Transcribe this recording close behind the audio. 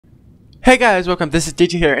Hey guys, welcome. This is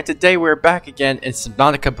DJ here, and today we're back again in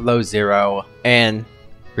Subnautica Below Zero. And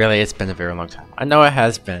really, it's been a very long time. I know it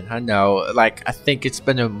has been. I know, like, I think it's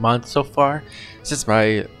been a month so far since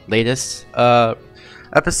my latest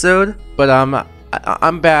episode. But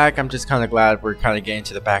I'm back. I'm just kind of glad we're kind of getting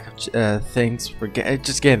to the back of things. We're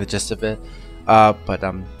just getting the gist of it. But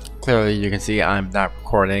clearly you can see I'm not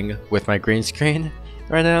recording with my green screen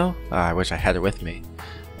right now. I wish I had it with me.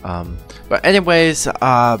 But anyways,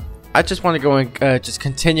 I just want to go and just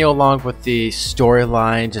continue along with the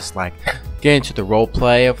storyline, just like get into the role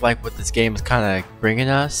play of like what this game is kind of bringing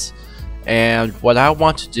us. And what I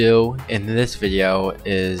want to do in this video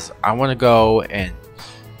is I want to go and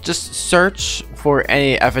just search for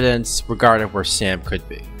any evidence regarding where Sam could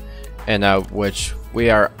be, and which we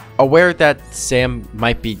are aware that Sam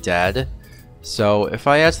might be dead. So if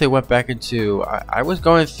I actually went back into, I was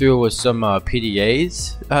going through with some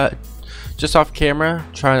PDAs just off camera,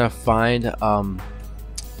 trying to find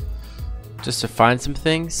just to find some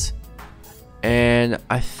things, and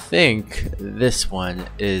I think this one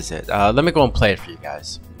is it. Let me go and play it for you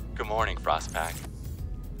guys. Good morning, Frostpack.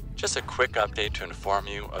 Just a quick update to inform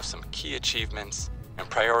you of some key achievements and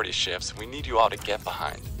priority shifts we need you all to get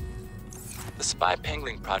behind. The Spy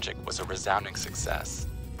Pangling project was a resounding success.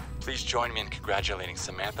 Please join me in congratulating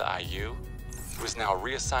Samantha IU, who is now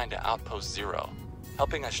reassigned to Outpost Zero,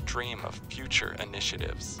 helping us dream of future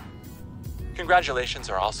initiatives. Congratulations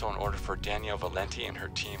are also in order for Danielle Valenti and her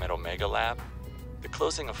team at Omega Lab. The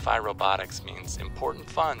closing of Phi Robotics means important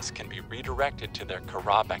funds can be redirected to their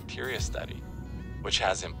Kara bacteria study, which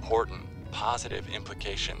has important positive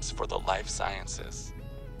implications for the life sciences.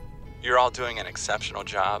 You're all doing an exceptional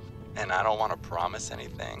job, and I don't want to promise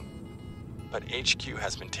anything, but HQ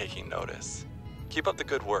has been taking notice. Keep up the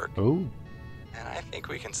good work. Ooh. And I think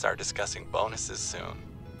we can start discussing bonuses soon.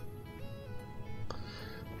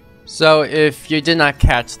 So if you did not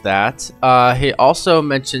catch that, he also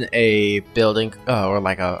mentioned a building or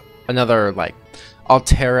like another like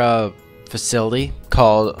Altera facility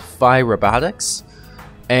called Phi Robotics,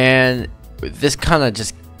 and this kind of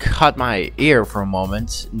just caught my ear for a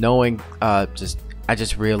moment, knowing I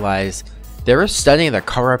just realized they were studying the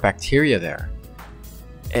Kara bacteria there.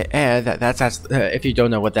 And that's if you don't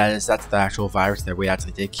know what that is, that's the actual virus that we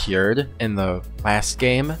actually did cured in the last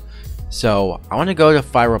game. So I want to go to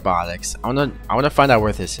Phi Robotics. I want to find out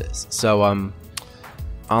where this is. So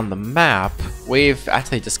on the map, we've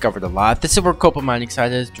actually discovered a lot. This is where Koppa Mining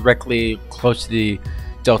Site is, directly close to the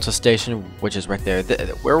Delta Station, which is right there.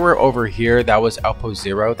 Where we're over here, that was Outpost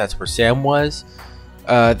Zero. That's where Sam was.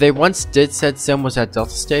 They once did said Sam was at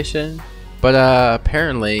Delta Station, but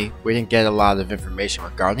apparently we didn't get a lot of information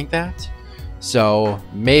regarding that. So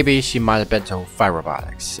maybe she might have been to Phi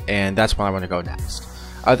Robotics, and that's where I want to go next.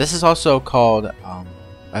 This is also called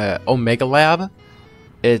Omega Lab.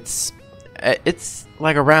 It's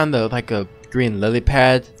like around the a green lily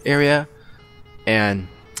pad area, and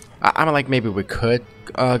I'm like, maybe we could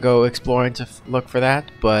go exploring to look for that.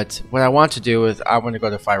 But what I want to do is I want to go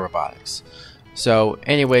to Phi Robotics. So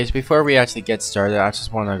anyways, before we actually get started, I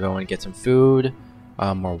just want to go and get some food,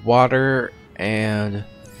 more water, and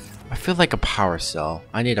I feel like a power cell.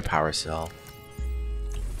 I need a power cell.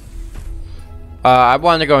 I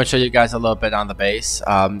wanted to go and show you guys a little bit on the base.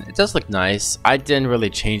 It does look nice. I didn't really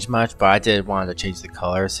change much, but I did want to change the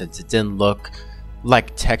color since it didn't look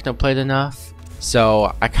like Technoplate enough.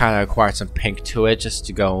 So I kind of acquired some pink to it just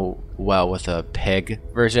to go well with a pig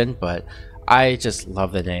version, but I just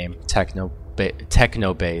love the name Techno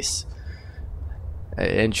Base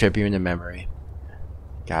in tribute in memory.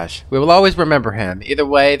 Gosh, we will always remember him. Either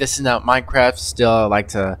way, this is not Minecraft. Still, I like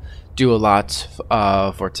to do a lot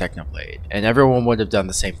for Technoblade, and everyone would have done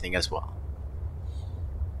the same thing as well.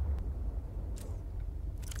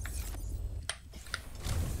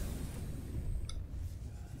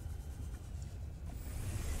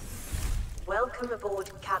 Welcome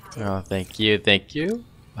aboard, Captain. Oh, thank you, thank you.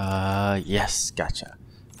 Yes, gotcha.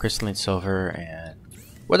 Crystalline silver, and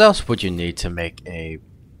what else would you need to make a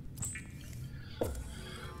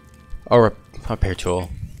repair tool?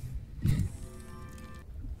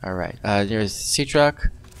 Alright, here's the sea truck.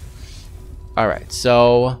 Alright,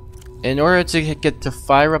 so in order to get to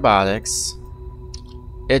Phi Robotics,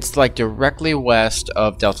 it's like directly west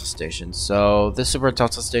of Delta Station. So this is where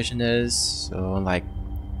Delta Station is, so like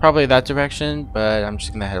probably that direction, but I'm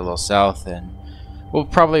just gonna head a little south and we'll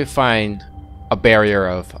probably find a barrier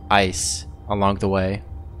of ice along the way.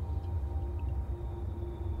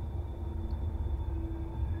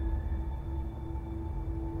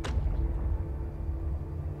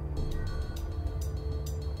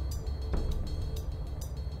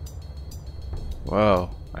 Whoa,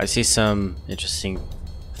 I see some interesting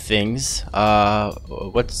things.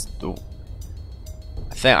 What's the...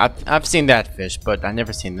 I think I've seen that fish, but I've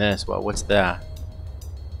never seen this. Well, what's that?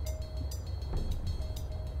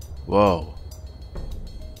 Whoa.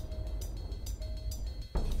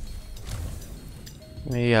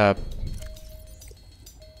 Let me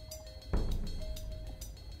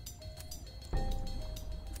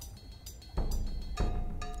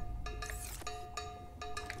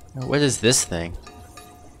what is this thing?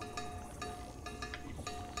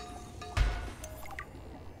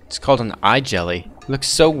 It's called an eye jelly. It looks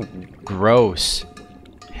so gross.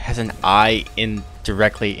 It has an eye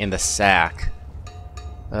directly in the sack.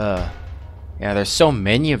 Yeah, there's so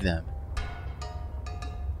many of them.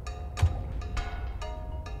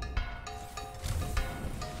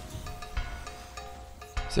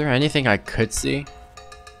 Is there anything I could see?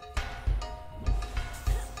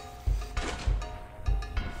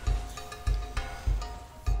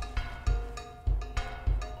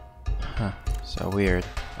 Huh, so weird.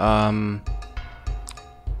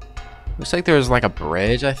 Looks like there's like a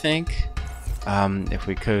bridge, I think. If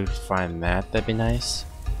we could find that, that'd be nice.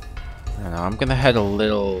 I don't know, I'm gonna head a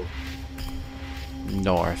little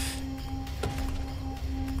north.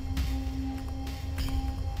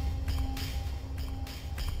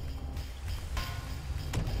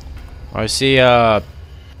 I see,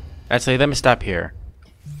 actually, let me stop here.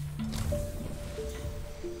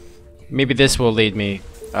 Maybe this will lead me,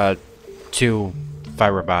 to Phi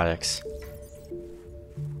Robotics.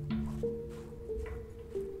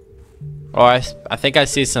 Oh, I think I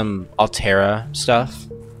see some Altera stuff.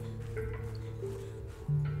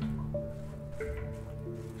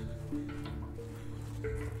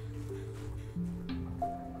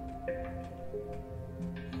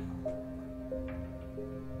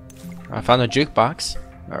 I found a jukebox.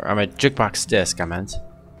 Or, I'm a jukebox disc, I meant.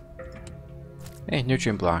 Hey,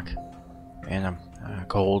 nutrient block. And I'm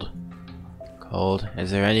cold. Cold.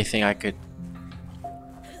 Is there anything I could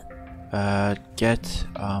get?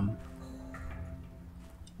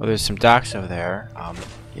 Well, there's some docks over there.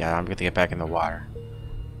 Yeah, I'm gonna get back in the water.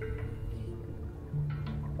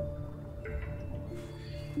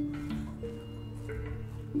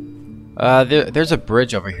 There's a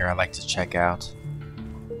bridge over here I'd like to check out.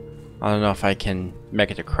 I don't know if I can make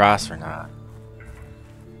it across or not.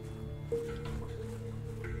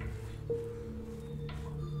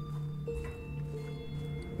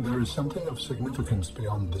 There is something of significance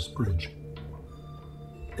beyond this bridge.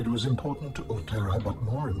 It was important to Altera, but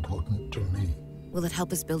more important to me. Will it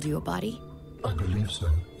help us build you a body? I believe so,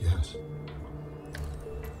 yes.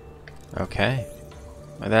 Okay.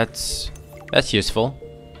 Well, that's useful.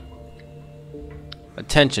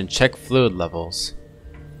 Attention, check fluid levels.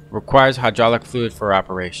 Requires hydraulic fluid for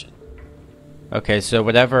operation. Okay, so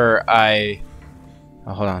whatever I...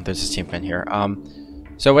 Oh, hold on, there's a steam fan here.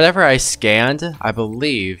 So whatever I scanned, I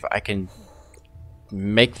believe I can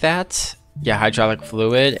make that. Yeah, hydraulic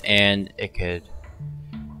fluid, and it could...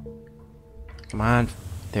 Come on,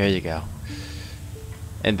 there you go.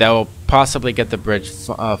 And that will possibly get the bridge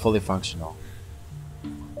fully functional.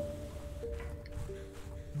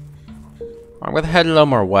 I'm gonna head a little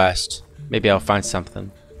more west. Maybe I'll find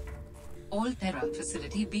something. Altera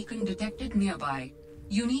facility beacon detected nearby.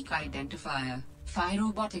 Unique identifier. Phi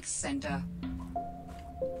Robotics Center.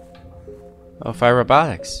 Oh, Phi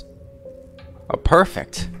Robotics. Oh,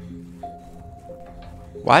 perfect.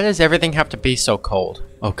 Why does everything have to be so cold?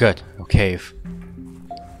 Oh, good. A cave.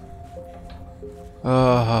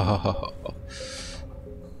 Oh.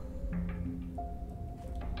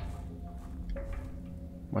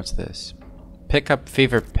 What's this? Pick up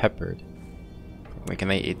fever peppered. Wait,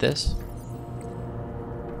 can I eat this?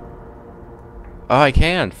 Oh, I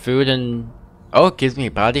can. Food and... Oh, it gives me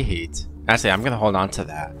body heat. Actually, I'm gonna hold on to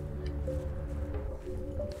that.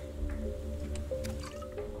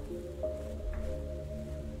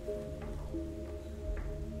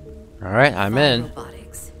 Alright, I'm in.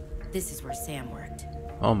 Robotics. This is where Sam worked.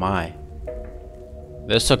 Oh my.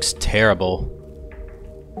 This looks terrible.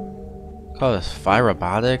 Call this Phi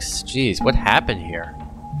Robotics? Jeez, what happened here?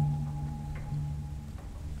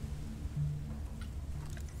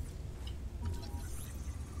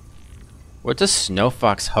 What's a Snow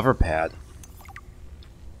Fox hover pad?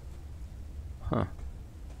 Huh.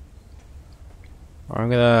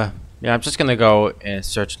 I'm just gonna go and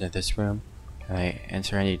search into this room. Can I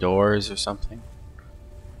enter any doors or something?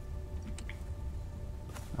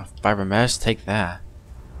 Oh, fiber mesh, take that.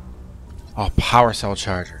 Oh, power cell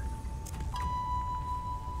charger.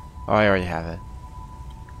 Oh, I already have it.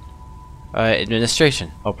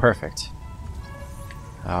 Administration. Oh, perfect.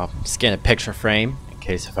 I'll scan a picture frame in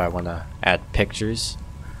case if I want to add pictures.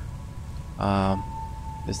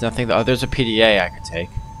 There's nothing. Oh, there's a PDA I could take.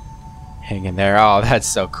 Hang in there. Oh, that's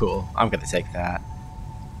so cool. I'm gonna take that.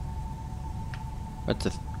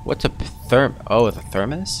 What's a Oh, the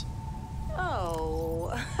thermos?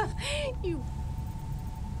 Oh, you.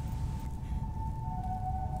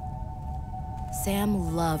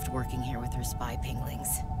 Sam loved working here with her spy pinglings.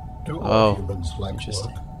 Do Oh, all humans like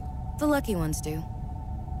interesting. work? The lucky ones do.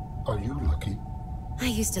 Are you lucky? I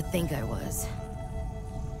used to think I was.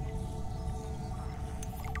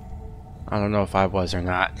 I don't know if I was or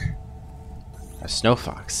not. A snow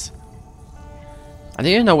fox. I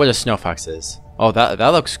didn't even know what a snow fox is. Oh, that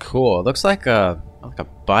looks cool. It looks like a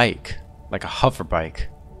bike, like a hover bike.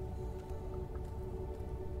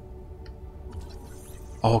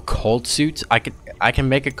 Oh, cold suits. I can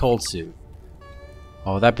make a cold suit.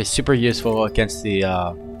 Oh, that'd be super useful against the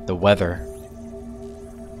weather.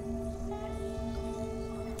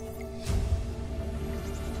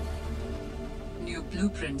 New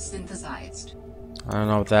blueprint synthesized. I don't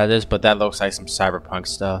know what that is, but that looks like some cyberpunk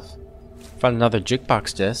stuff. Found another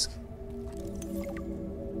jukebox disc.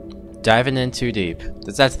 Diving in too deep.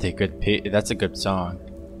 That's a good song.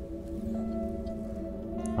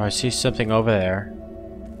 Oh, I see something over there.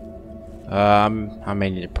 I may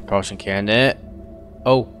need a propulsion cannon.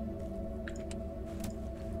 Oh.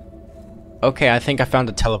 Okay, I think I found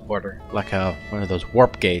a teleporter, like one of those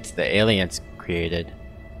warp gates the aliens created.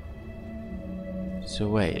 So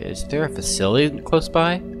wait, is there a facility close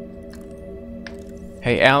by?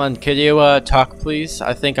 Hey Alan, could you talk please?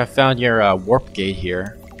 I think I found your warp gate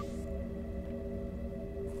here.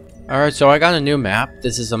 Alright, so I got a new map.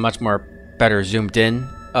 This is a much more better zoomed in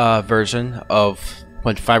version of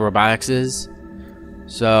what Phi Robotics is.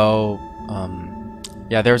 So,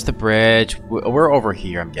 yeah, there's the bridge. We're over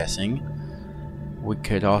here, I'm guessing. We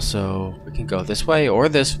can go this way or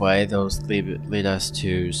this way. Those lead us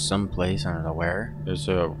to some place. I don't know where. There's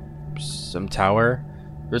some tower.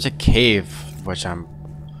 There's a cave, which I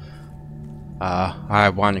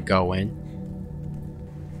want to go in.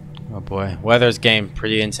 Oh boy, weather's getting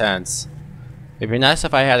pretty intense. It'd be nice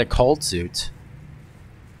if I had a cold suit.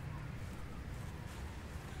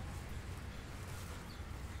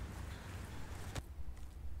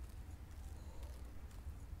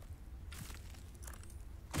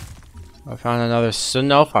 I found another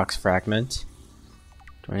snow fox fragment.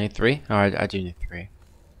 Do I need 3? Oh, I do need 3.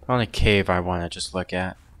 Found a cave I want to just look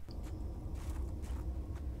at.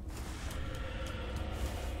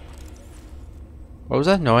 What was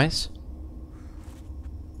that noise?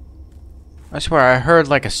 I swear I heard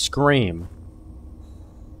like a scream.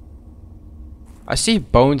 I see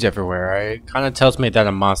bones everywhere. It kind of tells me that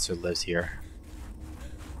a monster lives here.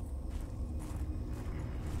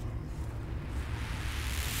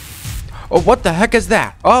 Oh, what the heck is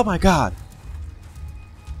that? Oh my god.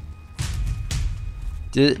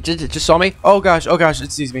 Did it just saw me? Oh gosh,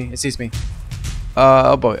 it sees me,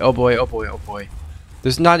 oh boy, oh boy, oh boy, oh boy.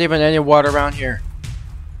 There's not even any water around here.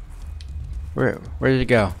 Where did it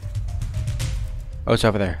go? Oh, it's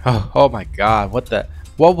over there. Oh my god,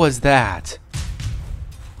 what was that?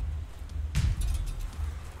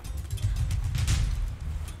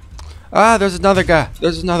 Ah, there's another guy.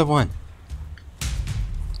 There's another one.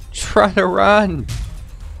 Try to run.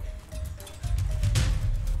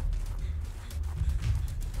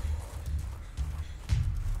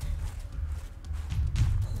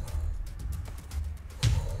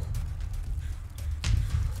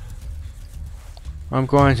 I'm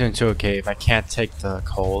going into a cave. I can't take the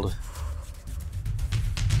cold.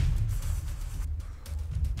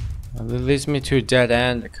 It leads me to a dead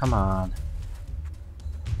end. Come on.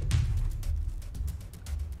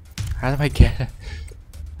 How do I get it?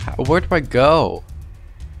 Where do I go?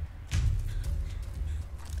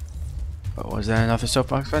 Oh, was that another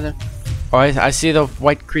soapbox right there? Oh, I see the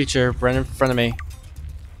white creature right in front of me.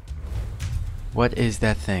 What is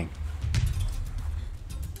that thing?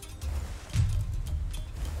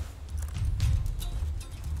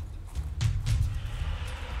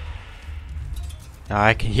 Now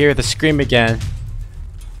I can hear the scream again.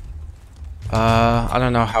 I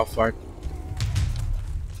don't know how far.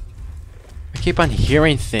 I keep on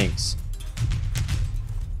hearing things.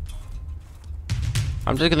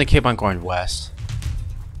 I'm just gonna keep on going west.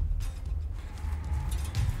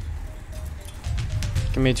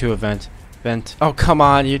 Give me to a vent. Vent. Oh, come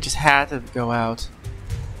on, you just had to go out.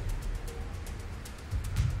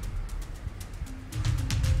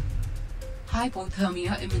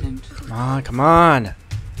 Hypothermia imminent. Come on, come on.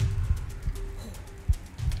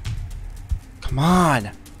 Come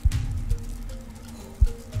on.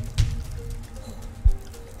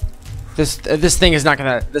 This thing is not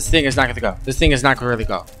gonna go. This thing is not gonna really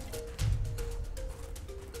go.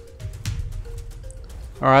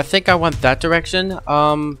 Or I think I went that direction.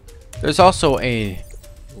 There's also a...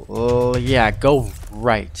 yeah, go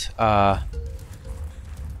right. I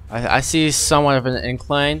see somewhat of an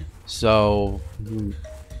incline, so...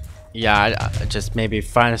 yeah, I just maybe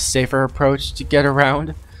find a safer approach to get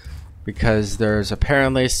around. Because there's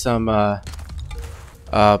apparently some,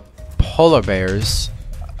 polar bears.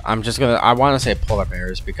 I want to say polar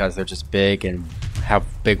bears because they're just big and have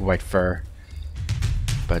big white fur.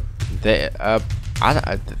 But they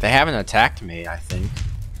haven't attacked me, I think.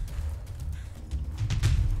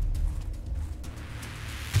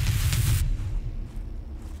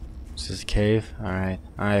 This is a cave. All right.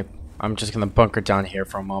 I'm just gonna bunker down here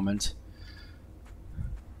for a moment.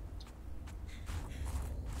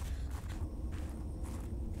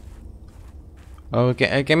 Oh,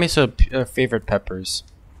 okay, give me some favorite peppers.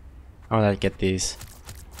 I want to get these.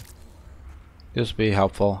 This will be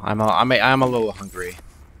helpful. I'm a little hungry.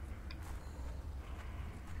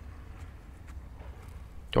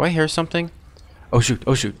 Do I hear something? Oh shoot!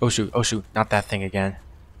 Oh shoot! Oh shoot! Oh shoot! Not that thing again.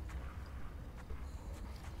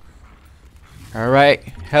 All right.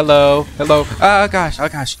 Hello. Hello. Oh gosh. Oh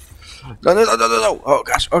gosh. No! No! No! No! No! No! Oh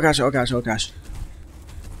gosh. Oh gosh. Oh gosh. Oh gosh.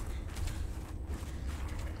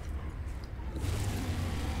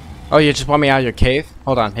 Oh, you just want me out of your cave?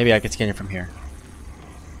 Hold on, maybe I can scan it from here.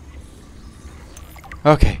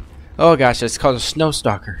 Okay. Oh gosh, it's called a snow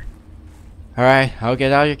stalker. Alright, I'll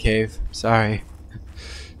get out of your cave. Sorry.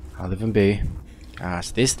 I'll leave him be.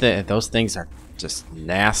 Gosh, those things are just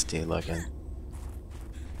nasty looking.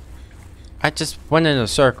 I just went in a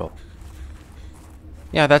circle.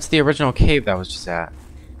 Yeah, that's the original cave that was just at.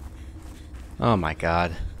 Oh my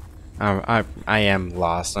god. I am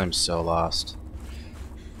lost. I'm so lost.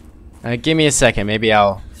 Give me a second. Maybe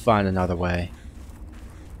I'll find another way.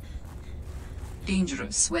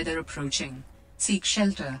 Dangerous weather approaching. Seek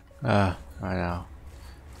shelter. I know.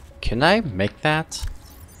 Can I make that?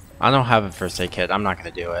 I don't have a first aid kit. I'm not gonna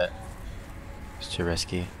do it. It's too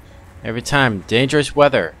risky. Every time, dangerous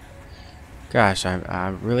weather. Gosh,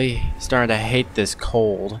 I'm really starting to hate this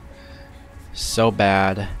cold so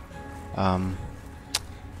bad.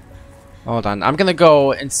 Hold on, I'm gonna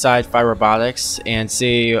go inside Phi Robotics and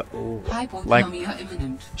see, like,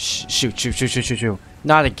 shoot.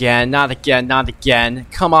 Not again, not again, not again.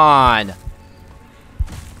 Come on.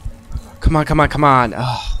 Come on.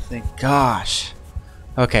 Oh, thank gosh.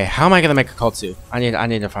 Okay, how am I gonna make a cold suit? I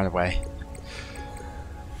need to find a way.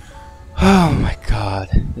 Oh my god,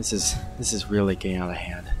 this is really getting out of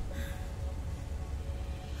hand.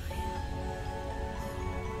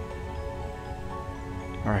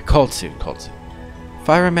 Alright, cold suit.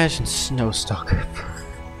 Fire Imagine Snow Stalker.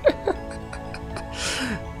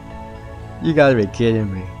 You gotta be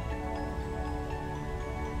kidding me.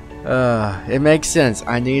 It makes sense.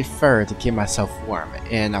 I need fur to keep myself warm.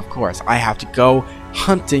 And of course, I have to go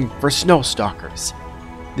hunting for snow stalkers.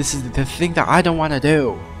 This is the thing that I don't want to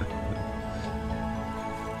do.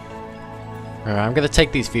 Alright, I'm gonna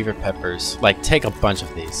take these fever peppers. Like, take a bunch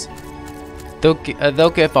of these. They'll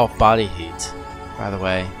give off body heat, by the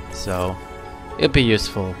way, so it'll be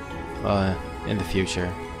useful in the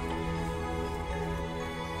future.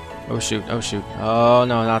 Oh shoot! Oh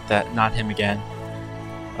no, not that, not him again.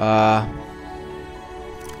 I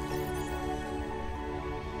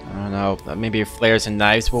don't know. Maybe flares and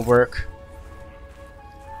knives will work.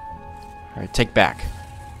 All right, take back.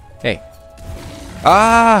 Hey.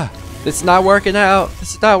 Ah! This is not working out.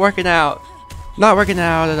 This is not working out. Not working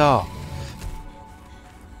out at all.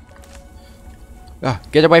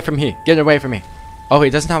 Get away from me! Get away from me! Oh, he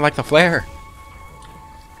does not like the flare.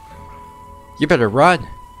 You better run.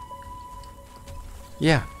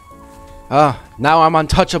 Yeah. Now I'm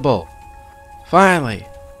untouchable. Finally.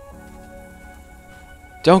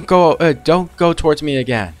 Don't go towards me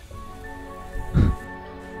again.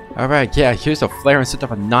 All right, yeah. Here's a flare instead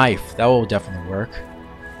of a knife. That will definitely work.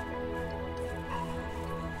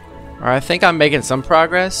 All right, I think I'm making some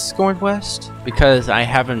progress going west because I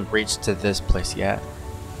haven't reached to this place yet.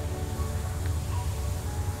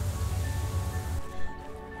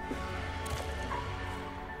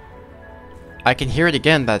 I can hear it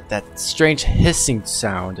again, that strange hissing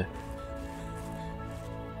sound.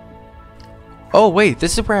 Oh wait,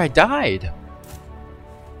 this is where I died.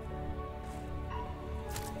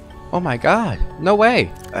 Oh my god, no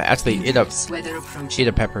way. Actually, eat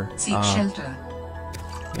a pepper. Seek shelter.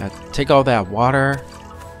 Yeah, take all that water.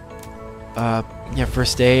 Yeah,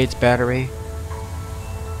 first aid, battery.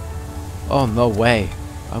 Oh, no way.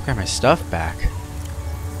 I'll get my stuff back.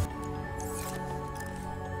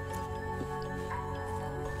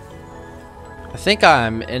 I think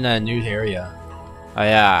I'm in a new area. Oh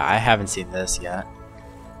yeah, I haven't seen this yet.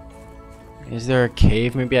 Is there a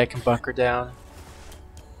cave maybe I can bunker down?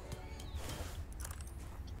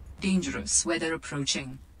 Dangerous weather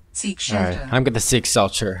approaching. Seek Alright, shelter. I'm gonna seek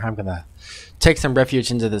shelter. I'm gonna take some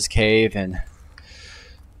refuge into this cave and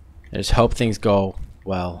just hope things go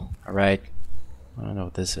well. Alright? I don't know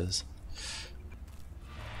what this is.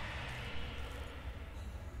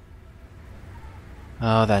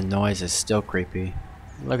 Oh, that noise is still creepy.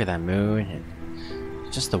 Look at that moon.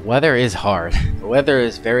 And just the weather is hard. The weather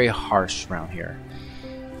is very harsh around here.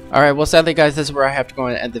 Alright, well sadly guys, this is where I have to go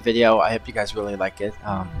and end the video. I hope you guys really like it.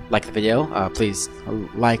 Like the video. Please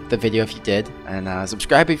like the video if you did. And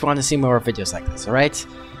subscribe if you want to see more videos like this, alright?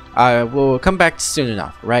 I will come back soon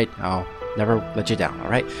enough, right? I'll never let you down,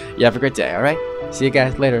 alright? You have a great day, alright? See you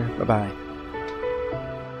guys later. Bye-bye.